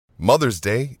Mother's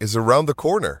Day is around the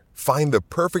corner. Find the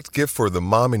perfect gift for the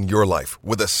mom in your life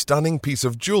with a stunning piece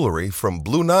of jewelry from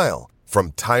Blue Nile.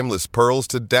 From timeless pearls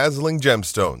to dazzling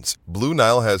gemstones, Blue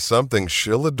Nile has something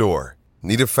she'll adore.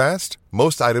 Need it fast?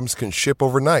 Most items can ship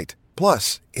overnight.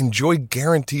 Plus, enjoy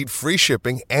guaranteed free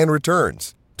shipping and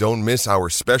returns. Don't miss our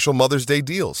special Mother's Day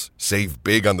deals. Save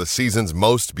big on the season's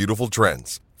most beautiful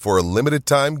trends. For a limited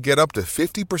time, get up to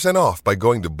 50% off by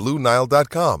going to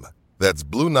BlueNile.com. That's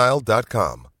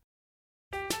BlueNile.com.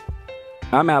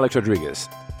 I'm Alex Rodriguez.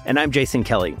 And I'm Jason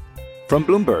Kelly. From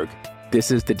Bloomberg,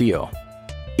 this is The Deal.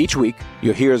 Each week,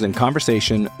 you'll hear us in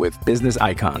conversation with business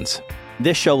icons.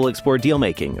 This show will explore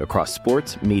deal-making across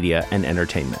sports, media, and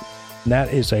entertainment.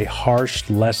 That is a harsh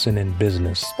lesson in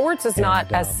business. Sports is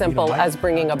not as simple as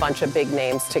bringing a bunch of big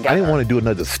names together. I didn't want to do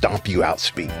another stomp you out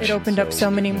speech. It opened up so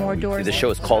many more doors. The show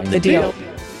is called The Deal.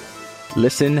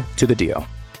 Listen to The Deal.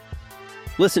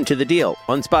 Listen to The Deal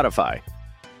on Spotify.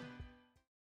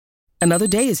 Another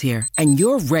day is here, and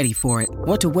you're ready for it.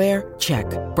 What to wear? Check.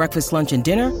 Breakfast, lunch, and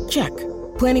dinner? Check.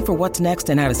 Planning for what's next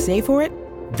and how to save for it?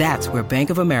 That's where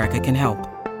Bank of America can help.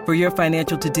 For your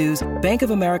financial to-dos, Bank of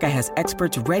America has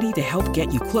experts ready to help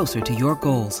get you closer to your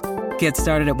goals. Get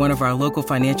started at one of our local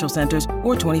financial centers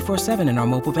or 24/7 in our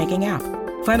mobile banking app.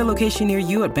 Find a location near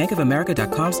you at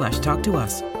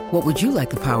bankofamerica.com/talktous. What would you like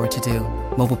the power to do?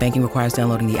 Mobile banking requires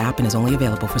downloading the app and is only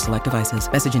available for select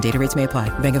devices. Message and data rates may apply.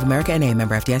 Bank of America NA,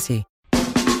 member FDIC.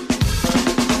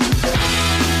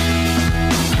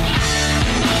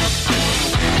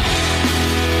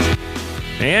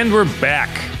 And we're back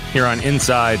here on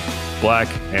Inside Black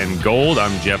and Gold.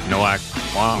 I'm Jeff Nowak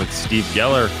along with Steve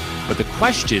Geller. But the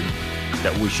question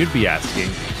that we should be asking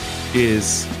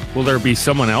is, will there be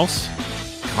someone else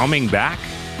coming back?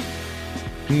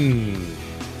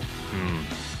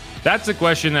 That's a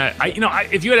question that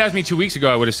if you had asked me 2 weeks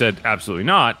ago, I would have said absolutely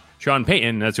not. Sean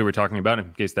Payton, that's who we're talking about,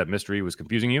 in case that mystery was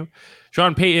confusing you.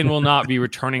 Sean Payton will not be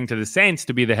returning to the Saints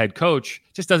to be the head coach.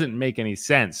 Just doesn't make any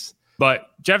sense. But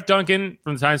Jeff Duncan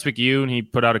from the Times-Picayune, he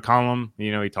put out a column.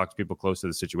 He talked to people close to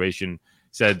the situation.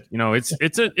 Said, it's on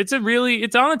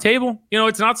the table.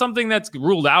 It's not something that's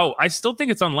ruled out. I still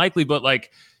think it's unlikely, but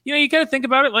you got to think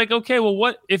about it. Okay,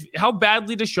 well, how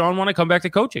badly does Sean want to come back to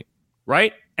coaching,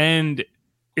 right? And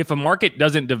if a market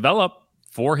doesn't develop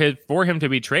for him to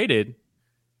be traded,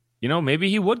 maybe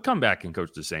he would come back and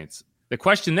coach the Saints. The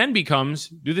question then becomes,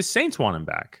 do the Saints want him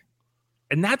back?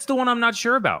 And that's the one I'm not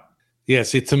sure about. Yeah,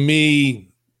 see, to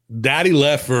me, Daddy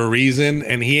left for a reason,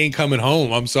 and he ain't coming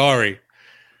home. I'm sorry.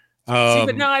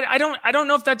 But no, I don't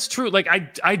know if that's true.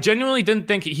 I genuinely didn't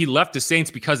think he left the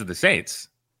Saints because of the Saints.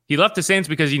 He left the Saints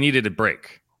because he needed a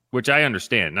break, which I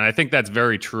understand, and I think that's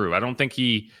very true. I don't think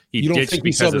he you don't think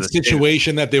he saw the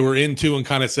situation that they were into and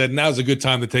kind of said, now's a good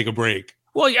time to take a break.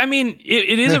 Well, I mean,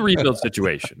 it is a rebuild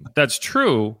situation. That's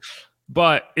true.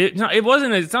 But it's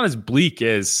not as bleak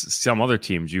as some other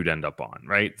teams you'd end up on,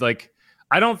 right?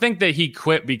 I don't think that he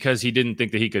quit because he didn't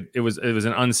think that he could. It was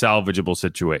an unsalvageable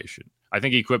situation. I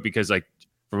think he quit because,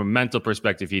 from a mental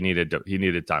perspective, he needed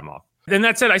time off. And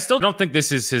that said, I still don't think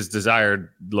this is his desired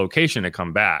location to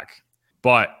come back.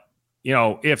 But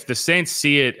if the Saints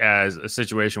see it as a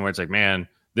situation where it's man,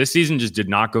 this season just did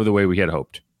not go the way we had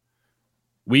hoped.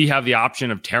 We have the option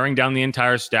of tearing down the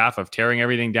entire staff, of tearing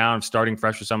everything down, of starting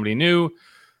fresh with somebody new,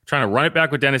 trying to run it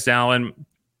back with Dennis Allen.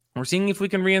 We're seeing if we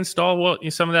can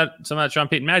reinstall some of that Sean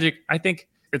Payton magic. I think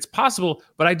it's possible,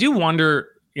 but I do wonder,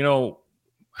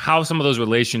 how some of those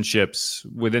relationships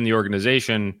within the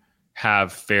organization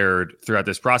have fared throughout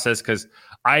this process, because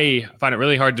I find it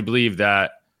really hard to believe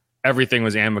that everything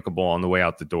was amicable on the way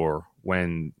out the door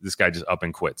when this guy just up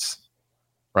and quits,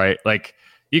 right?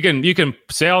 You can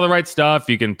say all the right stuff.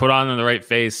 You can put on the right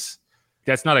face.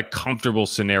 That's not a comfortable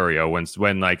scenario when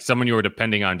someone you were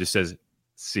depending on just says,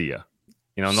 see ya.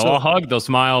 And they'll all hug, they'll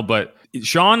smile. But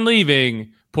Sean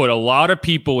leaving put a lot of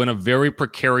people in a very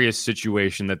precarious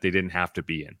situation that they didn't have to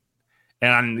be in.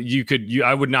 And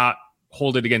I would not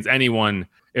hold it against anyone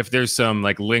if there's some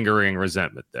lingering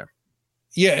resentment there.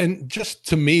 Yeah. And just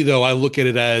to me, though, I look at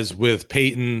it as with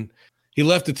Payton, he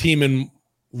left the team and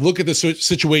look at the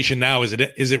situation now. Is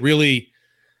it really?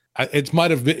 It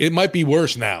might be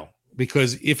worse now,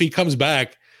 because if he comes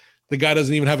back, the guy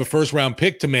doesn't even have a first round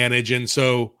pick to manage, and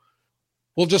so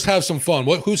we'll just have some fun.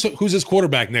 Who's his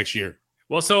quarterback next year?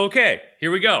 Well, so okay,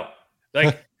 here we go.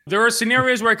 There are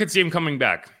scenarios where I could see him coming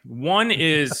back. One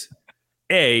is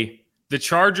the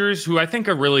Chargers, who I think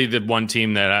are really the one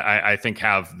team that I think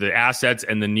have the assets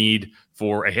and the need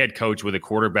for a head coach with a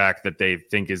quarterback that they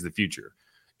think is the future.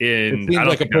 I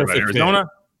don't think that about Arizona.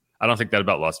 I don't think that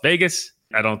about Las Vegas.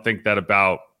 I don't think that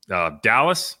about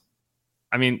Dallas.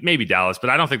 I mean, maybe Dallas, but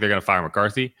I don't think they're going to fire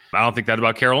McCarthy. I don't think that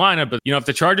about Carolina. But, if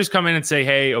the Chargers come in and say,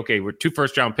 hey, okay, we're 2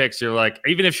 first-round picks, you're like,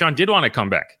 even if Sean did want to come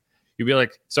back, you'd be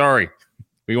like, sorry,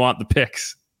 we want the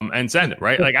picks and send it,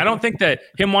 right? Like, I don't think that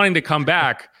him wanting to come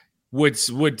back would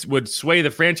sway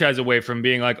the franchise away from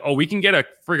being like, oh, we can get a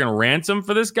friggin' ransom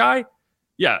for this guy.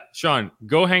 Yeah, Sean,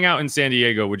 go hang out in San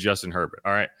Diego with Justin Herbert.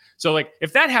 All right. So, like,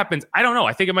 if that happens, I don't know.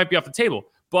 I think it might be off the table.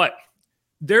 But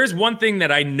there's one thing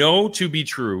that I know to be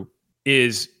true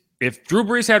is if Drew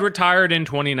Brees had retired in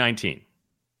 2019,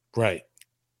 right,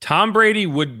 Tom Brady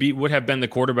would have been the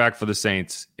quarterback for the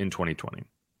Saints in 2020.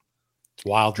 It's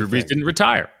wild. Drew Brees didn't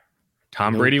retire.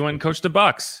 Tom Brady went and coached the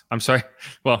Bucs. I'm sorry.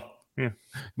 Well, yeah,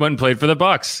 went and played for the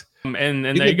Bucs. And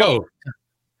there you go.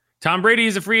 Tom Brady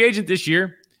is a free agent this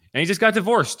year, and he just got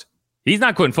divorced. He's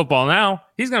not quitting football now.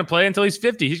 He's going to play until he's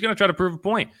 50. He's going to try to prove a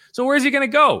point. So where's he going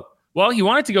to go? Well, he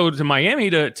wanted to go to Miami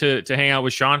to hang out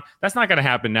with Sean. That's not going to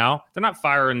happen now. They're not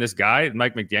firing this guy.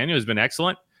 Mike McDaniel has been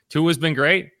excellent. Tua's been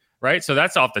great, right? So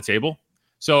that's off the table.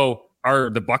 So are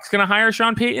the Bucs going to hire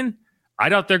Sean Payton? I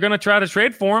doubt they're going to try to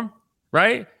trade for him,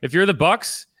 right? If you're the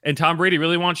Bucs and Tom Brady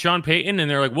really wants Sean Payton and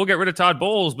they're like, we'll get rid of Todd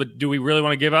Bowles, but do we really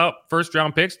want to give out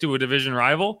first-round picks to a division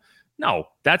rival? No,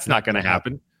 that's not going to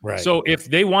happen. Right. So if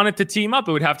they wanted to team up,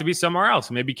 it would have to be somewhere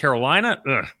else. Maybe Carolina.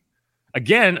 Ugh.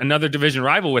 Again, another division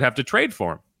rival would have to trade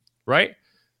for him, right?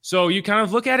 So you kind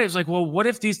of look at it, it's like, well, what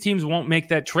if these teams won't make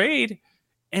that trade?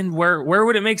 And where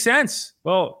would it make sense?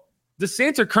 Well, the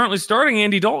Saints are currently starting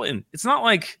Andy Dalton. It's not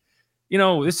like,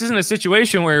 this isn't a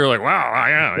situation where you're like,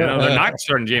 wow, they're not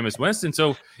starting Jameis Winston.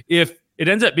 So if it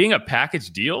ends up being a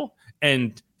package deal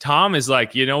and Tom is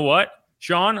like, you know what,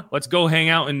 Sean, let's go hang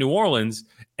out in New Orleans.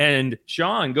 And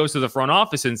Sean goes to the front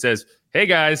office and says, hey,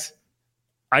 guys,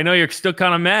 I know you're still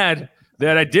kind of mad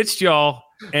that I ditched y'all.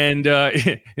 And, I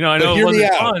know it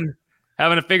wasn't fun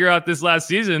having to figure out this last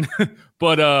season.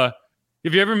 But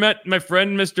have you ever met my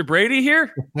friend, Mr. Brady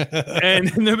here? And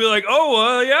they'll be like,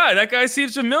 oh, yeah, that guy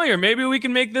seems familiar. Maybe we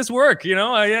can make this work.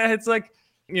 Yeah, it's like,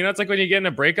 it's like when you get in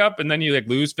a breakup and then you like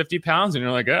lose 50 pounds and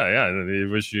you're like, oh, yeah,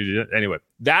 I wish you did. Anyway,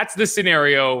 that's the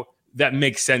scenario that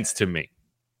makes sense to me.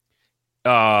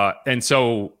 And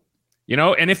so,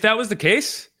 and if that was the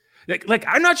case, like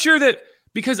I'm not sure that,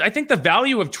 because I think the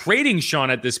value of trading Sean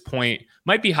at this point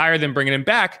might be higher than bringing him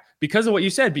back because of what you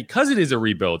said, because it is a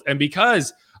rebuild. And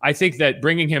because I think that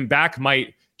bringing him back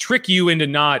might trick you into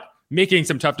not making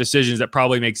some tough decisions that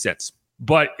probably make sense.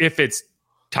 But if it's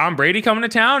Tom Brady coming to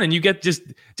town and you get just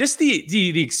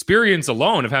the experience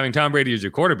alone of having Tom Brady as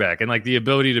your quarterback and like the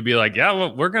ability to be like, yeah,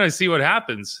 well, we're going to see what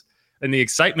happens and the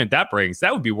excitement that brings,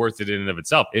 that would be worth it in and of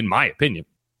itself, in my opinion.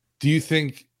 Do you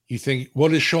think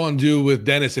what does Sean do with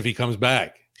Dennis if he comes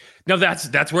back? Now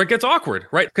that's where it gets awkward,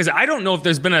 right? Because I don't know if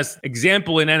there's been an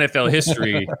example in NFL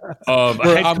history of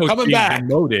a head coach being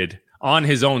demoted on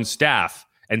his own staff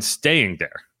and staying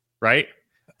there, right?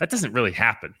 That doesn't really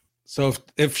happen. So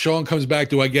if Sean comes back,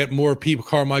 do I get more Pete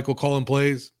Carmichael calling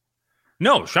plays?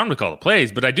 No, Sean would call the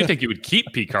plays, but I do think you would keep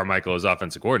Pete Carmichael as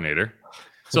offensive coordinator.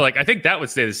 So I think that would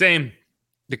stay the same.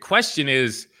 The question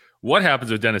is, what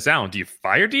happens with Dennis Allen? Do you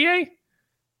fire DA?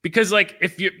 Because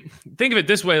if you think of it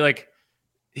this way,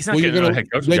 he's not getting a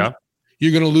head coaching job.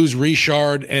 You're going to lose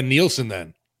Richard and Nielsen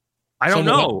then. I don't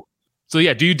know. So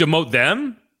yeah, do you demote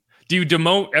them? Do you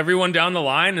demote everyone down the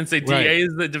line and say DA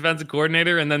is the defensive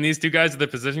coordinator and then these two guys are the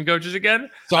position coaches again?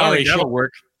 Sorry, that'll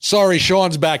work. Sorry,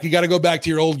 Sean's back. You got to go back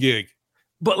to your old gig.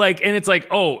 But and it's like,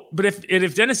 but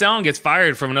if Dennis Allen gets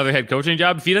fired from another head coaching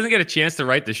job, if he doesn't get a chance to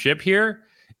right the ship here,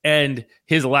 and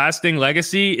his lasting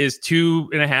legacy is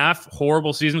 2.5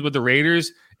 horrible seasons with the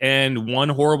Raiders and 1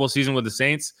 horrible season with the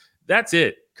Saints, that's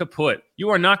it. Kaput. You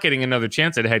are not getting another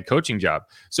chance at a head coaching job.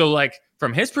 So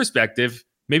from his perspective,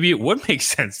 maybe it would make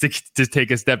sense to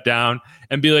take a step down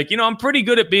and be like, I'm pretty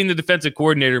good at being the defensive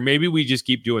coordinator. Maybe we just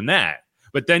keep doing that.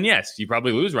 But then, yes, you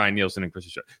probably lose Ryan Nielsen and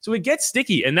Christian Sharp. So it gets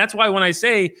sticky. And that's why when I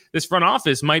say this front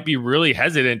office might be really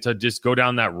hesitant to just go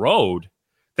down that road,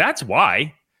 that's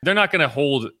why. They're not going to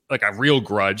hold a real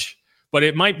grudge, but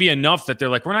it might be enough that they're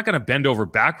like, we're not going to bend over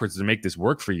backwards to make this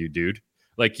work for you, dude.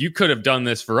 You could have done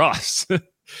this for us.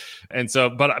 And so,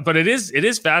 but it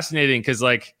is fascinating because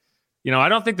I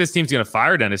don't think this team's going to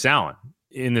fire Dennis Allen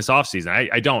in this offseason.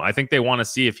 I don't. I think they want to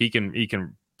see if he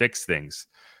can fix things.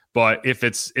 But if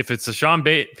it's a Sean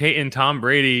Payton, Tom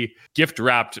Brady gift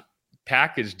wrapped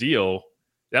package deal,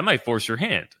 that might force your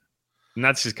hand. And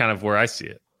that's just kind of where I see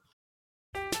it.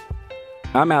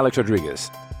 I'm Alex Rodriguez.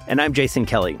 And I'm Jason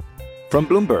Kelly. From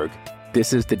Bloomberg,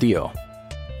 this is The Deal.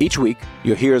 Each week,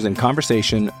 you'll hear us in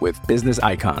conversation with business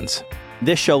icons.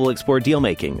 This show will explore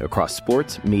deal-making across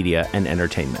sports, media, and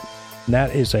entertainment. And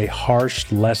that is a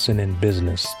harsh lesson in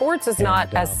business. Sports is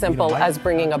not as simple as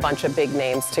bringing a bunch of big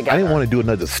names together. I didn't want to do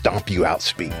another stomp you out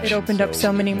speech. It opened up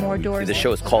so many more doors. The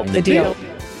show is called The Deal.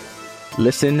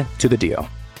 Listen to The Deal.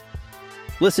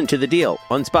 Listen to The Deal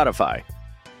on Spotify.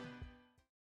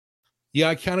 Yeah,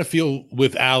 I kind of feel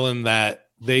with Allen that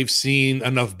they've seen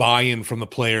enough buy-in from the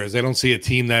players. They don't see a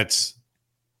team that's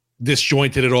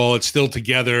disjointed at all. It's still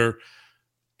together,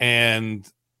 and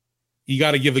you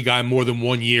got to give the guy more than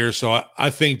 1 year. So I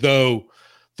think, though,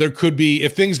 there could be,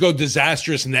 if things go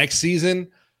disastrous next season,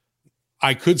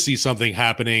 I could see something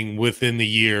happening within the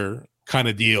year kind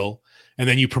of deal. And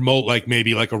then you promote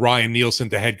maybe a Ryan Nielsen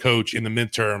to head coach in the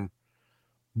midterm.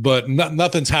 But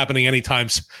nothing's happening anytime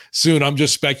soon. I'm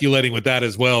just speculating with that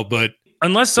as well. But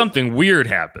unless something weird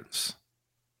happens,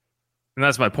 and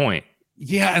that's my point.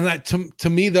 Yeah, and that, to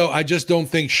me, though, I just don't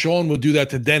think Sean would do that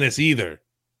to Dennis either.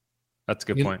 That's a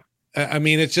good point. I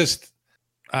mean, it's just,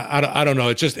 I don't know.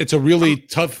 It's a really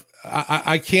tough.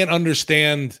 I can't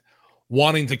understand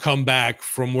wanting to come back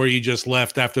from where you just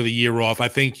left after the year off. I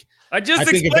think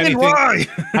explained why.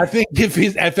 I think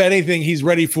if anything, he's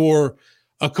ready for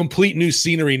a complete new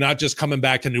scenery, not just coming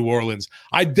back to New Orleans.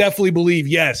 I definitely believe,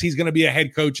 yes, he's going to be a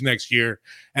head coach next year.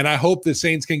 And I hope the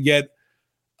Saints can get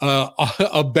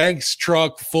a Banks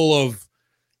truck full of,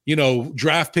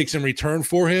 draft picks in return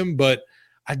for him. But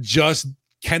I just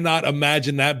cannot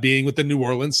imagine that being with the New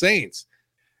Orleans Saints.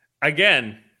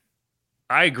 Again,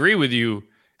 I agree with you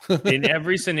in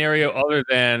every scenario other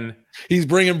than he's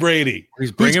bringing Brady.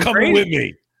 He's coming Brady with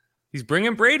me. He's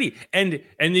bringing Brady. And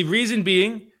the reason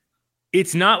being,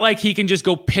 it's not like he can just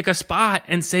go pick a spot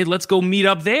and say, let's go meet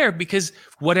up there, because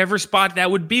whatever spot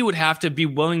that would have to be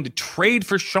willing to trade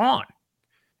for Sean.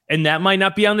 And that might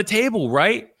not be on the table,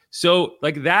 right? So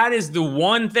that is the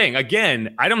one thing.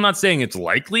 Again, I'm not saying it's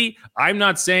likely. I'm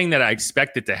not saying that I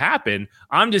expect it to happen.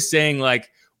 I'm just saying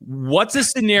what's a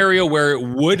scenario where it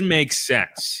would make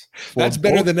sense? That's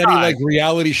better than any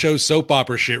reality show soap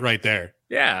opera shit right there.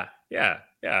 Yeah.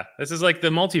 This is the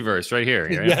multiverse right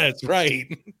here. Yeah, that's right.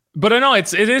 But I know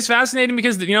it is fascinating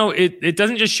because it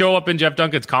doesn't just show up in Jeff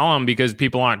Duncan's column because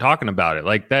people aren't talking about it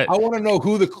like that. I want to know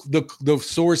who the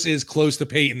source is close to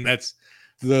Peyton. That's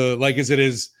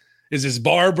is his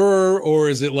barber, or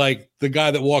is it the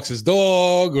guy that walks his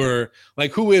dog, or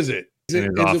who is it? Is it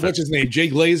what's his name? Jay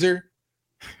Glazer?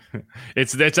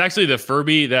 It's actually the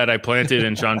Furby that I planted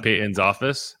in Sean Payton's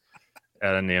office.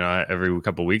 And every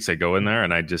couple of weeks I go in there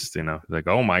and I just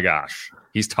oh my gosh,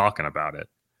 he's talking about it.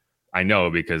 I know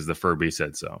because the Furby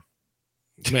said so.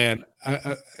 Man,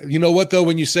 you know what though?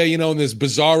 When you say in this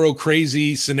bizarro,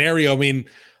 crazy scenario, I mean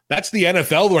that's the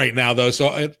NFL right now though.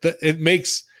 So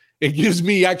it gives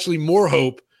me actually more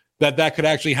hope that could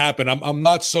actually happen. I'm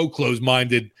not so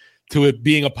close-minded to it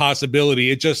being a possibility.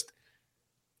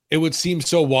 It would seem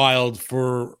so wild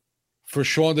for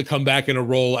Sean to come back in a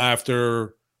role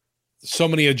after so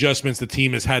many adjustments the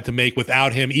team has had to make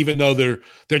without him, even though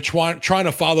they're trying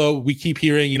to follow. We keep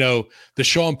hearing, the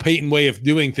Sean Payton way of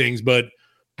doing things, but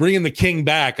bringing the king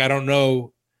back, I don't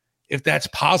know if that's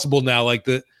possible now.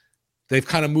 They've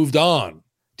kind of moved on.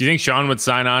 Do you think Sean would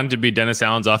sign on to be Dennis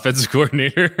Allen's offensive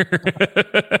coordinator?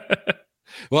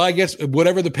 Well, I guess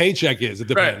whatever the paycheck is, it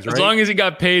depends. Right? As long as he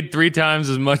got paid 3 times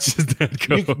as much as that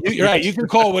coach. You're right. You can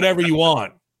call whatever you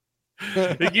want.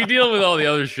 You deal with all the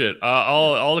other shit.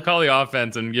 I'll call the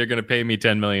offense, and you're going to pay me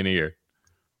 $10 million a year.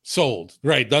 Sold.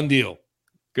 Right. Done deal.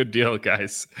 Good deal,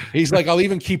 guys. He's I'll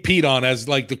even keep Pete on as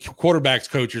the quarterback's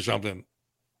coach or something.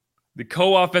 The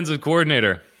co-offensive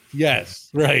coordinator. Yes.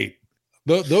 Right.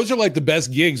 Those are the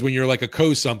best gigs when you're a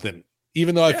co-something.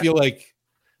 Even though I feel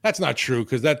that's not true,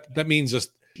 because that means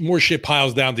just more shit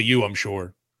piles down to you, I'm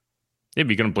sure. Yeah, but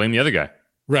you're going to blame the other guy.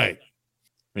 Right.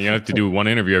 And you have to do one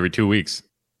interview every 2 weeks.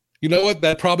 You know what?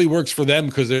 That probably works for them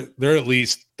because they're at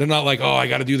least, they're not oh, I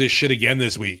got to do this shit again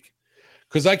this week.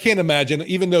 Because I can't imagine,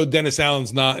 even though Dennis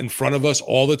Allen's not in front of us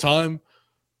all the time,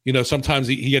 sometimes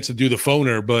he gets to do the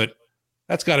phoner, but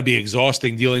that's got to be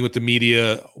exhausting dealing with the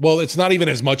media. Well, it's not even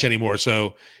as much anymore.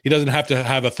 So he doesn't have to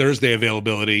have a Thursday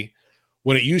availability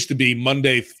when it used to be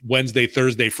Monday, Wednesday,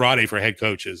 Thursday, Friday for head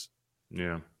coaches.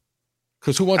 Yeah.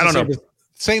 Because who wants to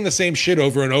saying the same shit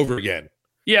over and over again?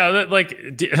 Yeah,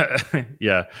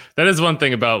 yeah, that is one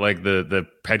thing about the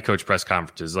head coach press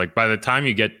conferences. By the time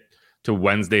you get to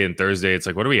Wednesday and Thursday, it's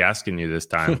what are we asking you this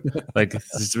time?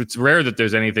 It's rare that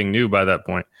there's anything new by that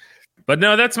point. But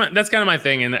no, that's kind of my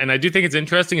thing, and I do think it's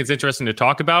interesting. It's interesting to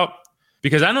talk about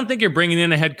because I don't think you're bringing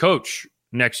in a head coach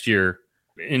next year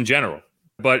in general.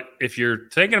 But if you're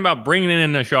thinking about bringing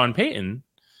in a Sean Payton,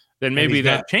 then maybe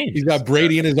that changes. He's got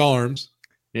Brady in his arms.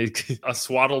 A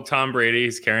swaddled Tom Brady.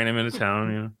 He's carrying him into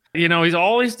town. He's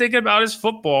always thinking about his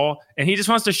football, and he just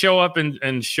wants to show up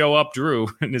and show up Drew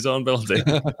in his own building.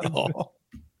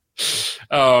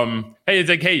 Hey, it's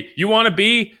like, hey, you want to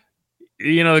be,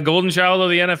 the golden child of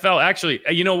the NFL? Actually,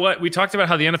 you know what? We talked about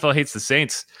how the NFL hates the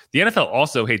Saints. The NFL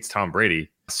also hates Tom Brady.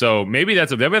 So maybe that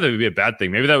would be a bad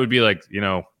thing. Maybe that would be like,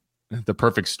 the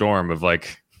perfect storm of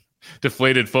like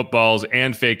deflated footballs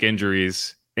and fake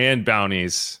injuries and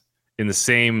bounties in the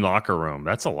same locker room.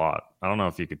 That's a lot. I don't know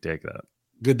if you could take that.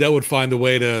 Goodell would find a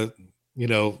way to,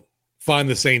 find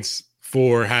the Saints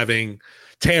for having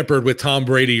tampered with Tom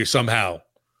Brady or somehow.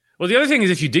 Well, the other thing is,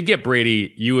 if you did get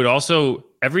Brady, you would also,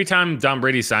 every time Tom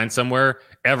Brady signs somewhere,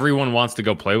 everyone wants to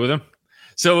go play with him.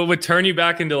 So it would turn you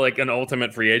back into like an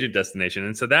ultimate free agent destination.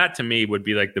 And so that to me would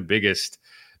be like the biggest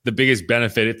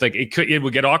benefit. It's like it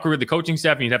would get awkward with the coaching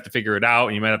staff and you'd have to figure it out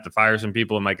and you might have to fire some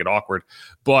people. It might get awkward.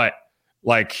 But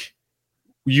like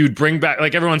you'd bring back,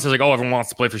 like everyone says like, oh, everyone wants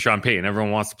to play for Sean Payton.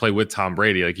 Everyone wants to play with Tom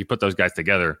Brady. Like you put those guys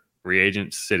together, free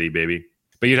agent city, baby.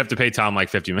 But you'd have to pay Tom like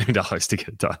 $50 million to get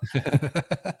it done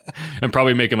and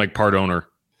probably make him like part owner.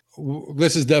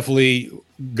 This has definitely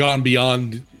gone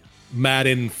beyond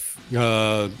Madden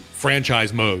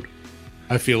franchise mode,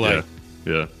 I feel like.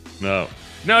 Yeah. No,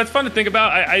 it's fun to think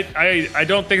about. I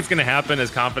don't think it's going to happen as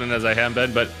confident as I have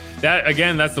been, but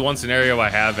that's the one scenario I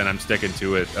have, and I'm sticking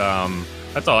to it.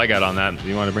 That's all I got on that. Do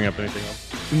you want to bring up anything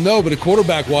else? No, but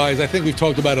quarterback-wise, I think we've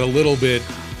talked about it a little bit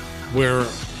where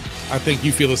I think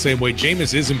you feel the same way.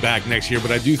 Jameis isn't back next year,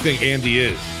 but I do think Andy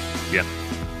is. Yeah.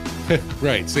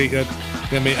 Right. See,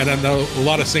 and I know a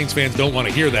lot of Saints fans don't want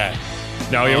to hear that.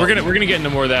 No, yeah, we're gonna get into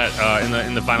more of that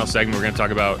in the final segment. We're gonna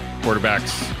talk about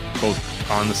quarterbacks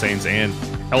both on the Saints and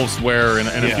elsewhere, and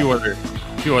a few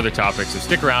other topics. So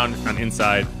stick around on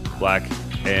Inside Black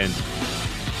and